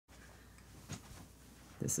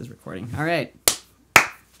This is recording. All right.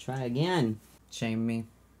 Try again. Shame me.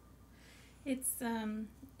 It's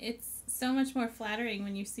so much more flattering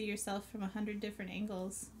when you see yourself from 100 different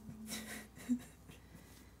angles.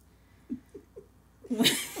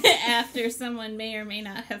 After someone may or may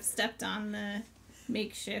not have stepped on the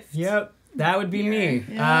makeshift. Yep. That would be me.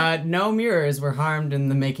 Yeah. No mirrors were harmed in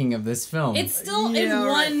the making of this film. It's still in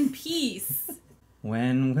one piece.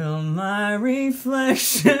 When will my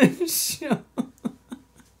reflection show?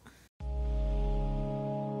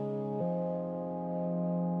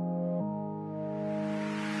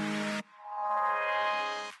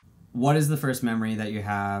 What is the first memory that you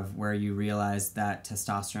have where you realized that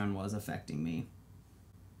testosterone was affecting me?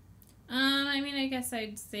 I guess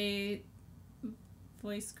I'd say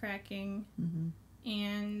voice cracking,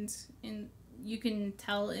 and you can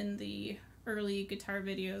tell in the early guitar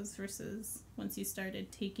videos versus once you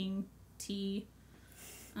started taking tea.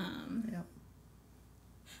 Yep.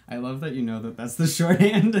 I love that you know that that's the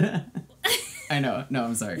shorthand. I know. No,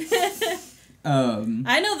 I'm sorry.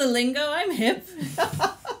 I know the lingo. I'm hip.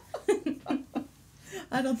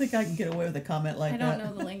 I don't think I can get away with a comment like that. I don't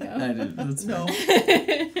know the lingo. I did. That's No.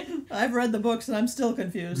 I've read the books and I'm still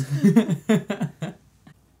confused. What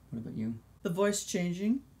about you? The voice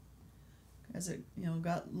changing as it,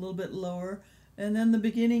 got a little bit lower, and then the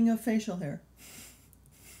beginning of facial hair.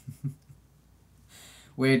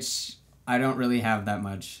 Which I don't really have that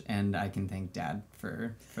much, and I can thank Dad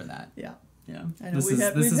for that. Yeah. Yeah. I know we've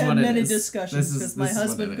had many discussions because my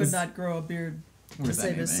husband could not grow a beard to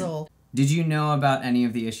save his soul. Did you know about any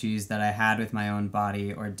of the issues that I had with my own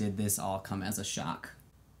body, or did this all come as a shock?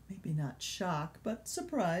 Maybe not shock, but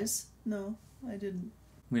surprise. No, I didn't.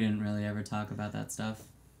 We didn't really ever talk about that stuff.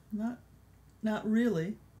 Not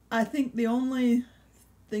really. I think the only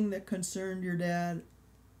thing that concerned your dad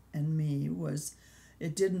and me was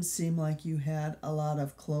it didn't seem like you had a lot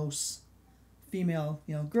of close female,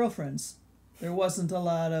 girlfriends. There wasn't a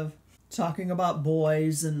lot of talking about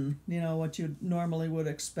boys and, what you normally would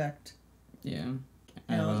expect. Yeah.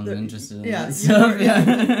 I wasn't interested in that stuff.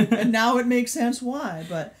 Yeah. And now it makes sense why,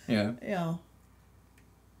 but, yeah.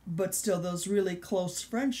 But still, those really close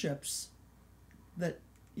friendships that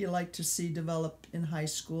you like to see develop in high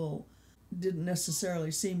school didn't necessarily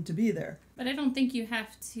seem to be there. But I don't think you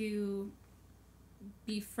have to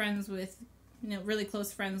be friends with, really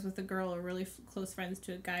close friends with a girl or really close friends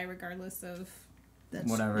to a guy regardless of...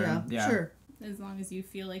 whatever. Yeah. Sure. As long as you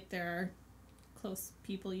feel like there are close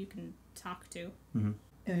people you can talk to. Mm-hmm.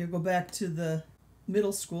 And you go back to the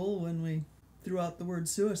middle school when we threw out the word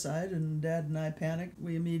suicide and Dad and I panicked.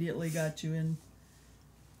 We immediately got you in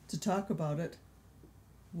to talk about it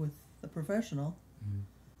with a professional. Mm-hmm.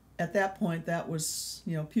 At that point, that was,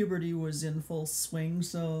 puberty was in full swing,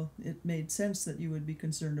 so it made sense that you would be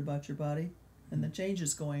concerned about your body and the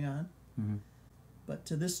changes going on. Mm-hmm. But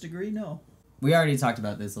to this degree, no. We already talked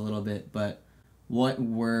about this a little bit, but what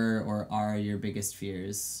were or are your biggest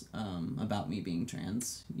fears about me being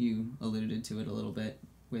trans? You alluded to it a little bit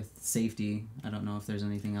with safety. I don't know if there's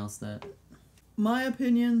anything else that... My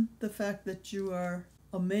opinion, the fact that you are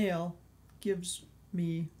a male gives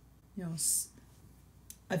me,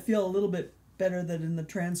 I feel a little bit better that in the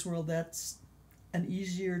trans world that's an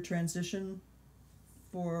easier transition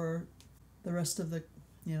for the rest of the,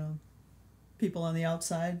 people on the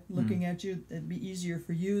outside looking at you. It'd be easier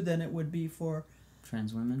for you than it would be for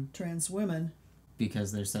trans women.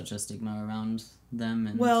 Because there's such a stigma around them.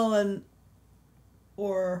 And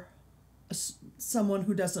or someone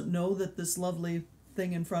who doesn't know that this lovely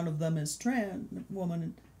thing in front of them is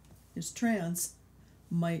trans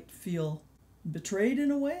might feel betrayed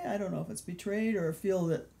in a way. I don't know if it's betrayed or feel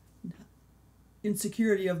that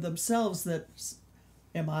insecurity of themselves that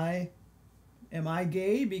am I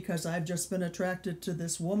gay because I've just been attracted to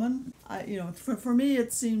this woman? For me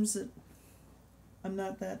it seems that I'm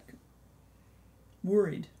not that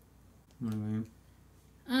worried. What do you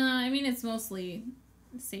mean? It's mostly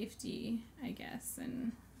safety, I guess,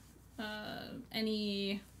 and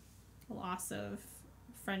any loss of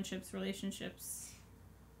friendships, relationships,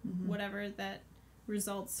 whatever that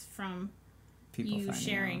results from People you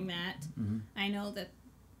sharing that. Mm-hmm. I know that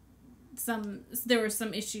there were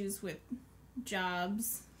some issues with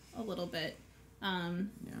jobs a little bit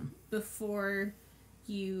before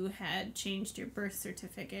you had changed your birth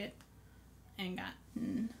certificate and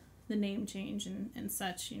gotten the name change and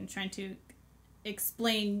such, trying to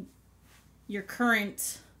explain your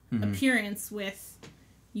current appearance with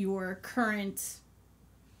your current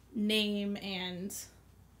name and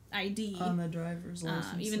ID on the driver's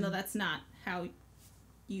license, even though that's not how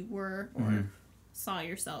you were or saw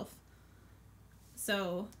yourself.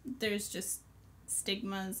 So there's just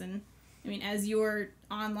stigmas, and I mean, as your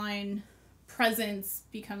online presence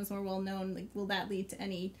becomes more well known, like, will that lead to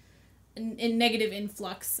any negative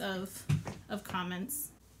influx of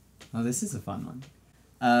comments? Oh, this is a fun one.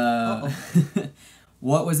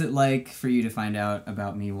 What was it like for you to find out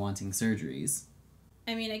about me wanting surgeries?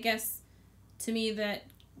 I mean, I guess to me that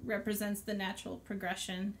represents the natural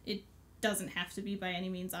progression. It doesn't have to be by any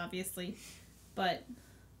means, obviously, but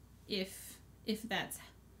if that's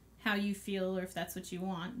how you feel or if that's what you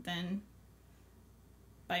want, then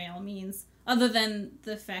by all means. Other than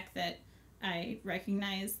the fact that I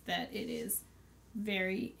recognize that it is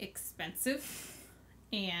very expensive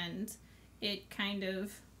and it kind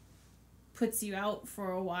of puts you out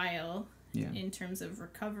for a while in terms of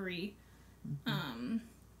recovery.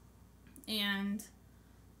 And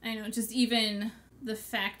I know just even the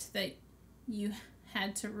fact that you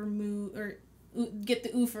had to remove or get the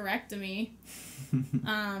oophorectomy,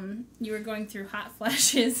 you were going through hot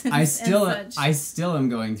flashes and such. I still am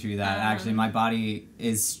going through that. Actually, my body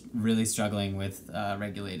is really struggling with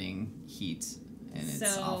regulating heat, and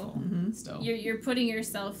it's awful. Still, you're putting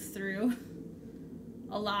yourself through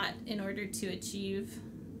a lot in order to achieve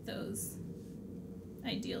those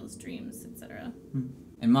ideals, dreams, etc.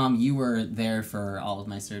 And Mom, you were there for all of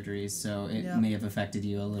my surgeries, so it may have affected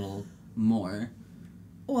you a little more.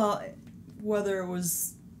 Well, whether it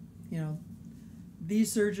was,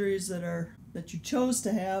 these surgeries that you chose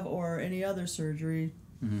to have or any other surgery,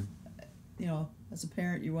 as a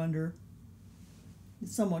parent you wonder,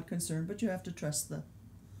 somewhat concerned, but you have to trust the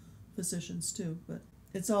physicians too. But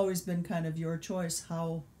it's always been kind of your choice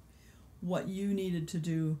what you needed to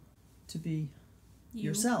do to be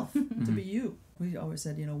yourself, to be you. We always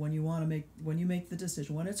said, when you make the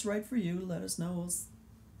decision, when it's right for you, let us know. We'll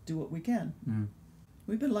do what we can.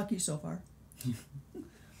 We've been lucky so far.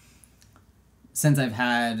 Since I've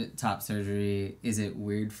had top surgery, is it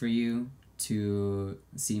weird for you to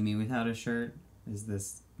see me without a shirt? Is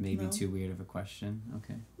this maybe too weird of a question?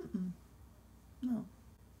 Okay. No.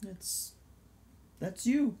 That's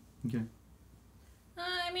you. Okay.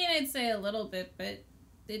 I mean, I'd say a little bit, but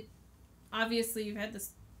it obviously you've had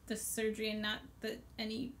this surgery, and not that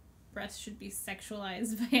any breast should be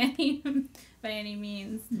sexualized by any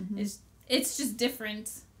means. It's just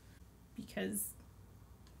different because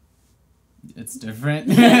it's different.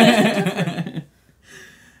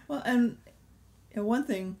 Well, and one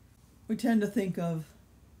thing, we tend to think of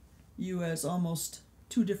you as almost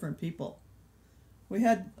two different people. We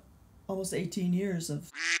had almost 18 years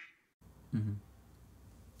of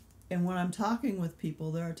and when I'm talking with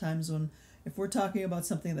people, there are times when if we're talking about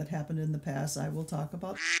something that happened in the past, I will talk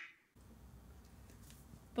about.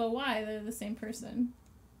 But why? They're the same person.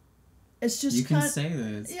 It's just you can say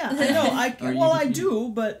this. Yeah, I know. I do,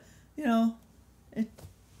 but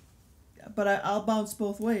but I'll bounce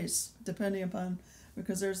both ways depending upon,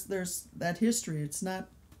 because there's that history. It's not,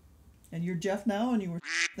 and you're Jeff now, and you were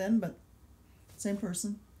then, but same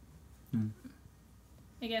person.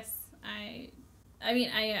 I guess I mean,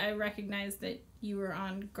 I recognize that you were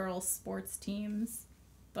on girls' sports teams,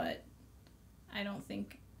 but I don't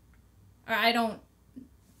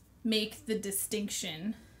make the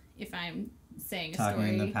distinction if I'm saying a story. Talking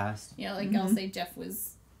in the past. I'll say Jeff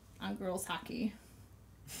was on girls' hockey.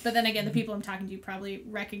 But then again, the people I'm talking to probably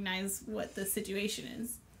recognize what the situation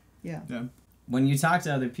is. Yeah. When you talk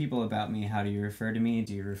to other people about me, how do you refer to me?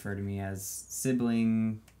 Do you refer to me as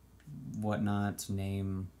sibling, whatnot,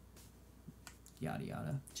 name, yada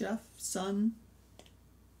yada? Jeff, son.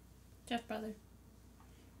 Jeff, brother.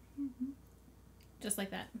 Just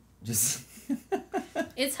like that. Just.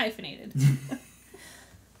 It's hyphenated.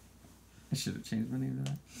 I should have changed my name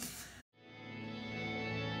to that.